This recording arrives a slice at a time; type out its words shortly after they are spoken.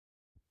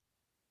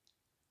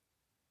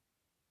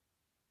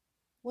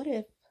What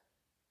if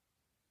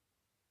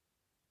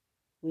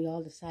we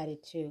all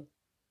decided to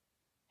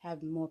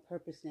have more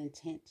purpose and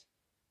intent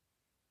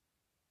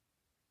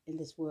in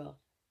this world?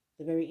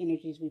 The very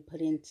energies we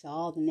put into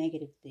all the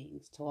negative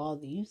things, to all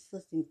the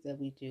useless things that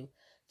we do,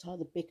 to all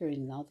the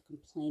bickering and all the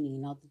complaining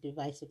and all the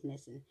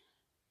divisiveness and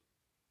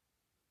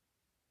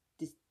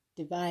this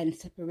divine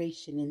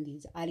separation in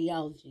these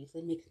ideologies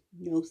that make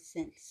no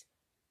sense,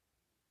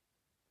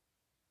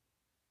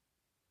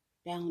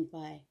 bound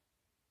by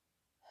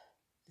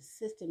the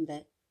system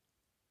that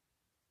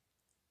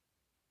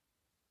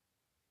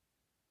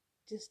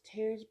just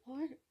tears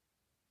apart.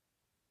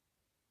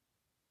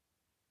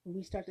 When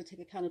we start to take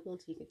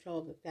accountability and control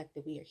of the fact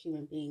that we are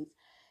human beings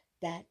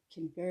that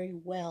can very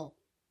well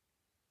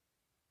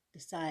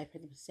decide for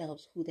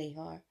themselves who they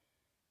are,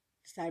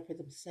 decide for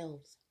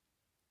themselves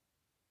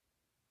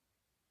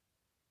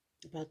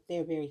about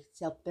their very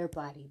self, their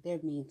body, their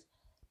means,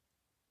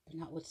 but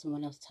not what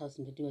someone else tells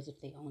them to do as if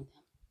they own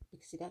them.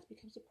 Because see, that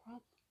becomes a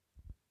problem.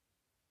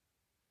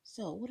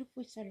 So what if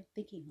we started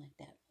thinking like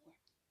that more?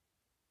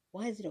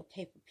 Why is it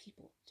okay for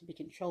people to be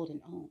controlled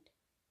and owned?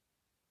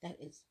 That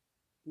is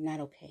not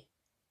okay.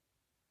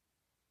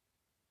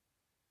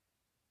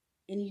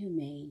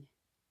 Inhumane.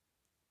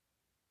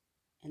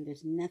 And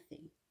there's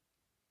nothing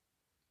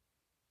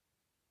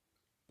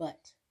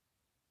but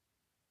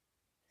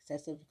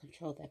excessive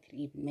control that could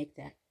even make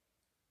that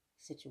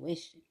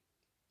situation.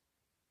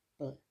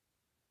 But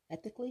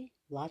ethically,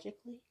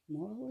 logically,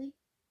 morally,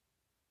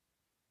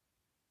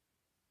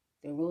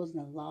 the rules and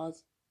the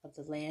laws of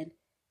the land.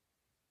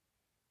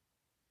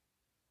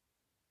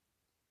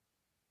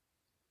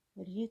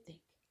 What do you think?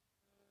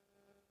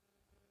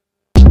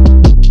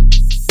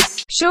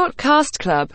 Shortcast Club.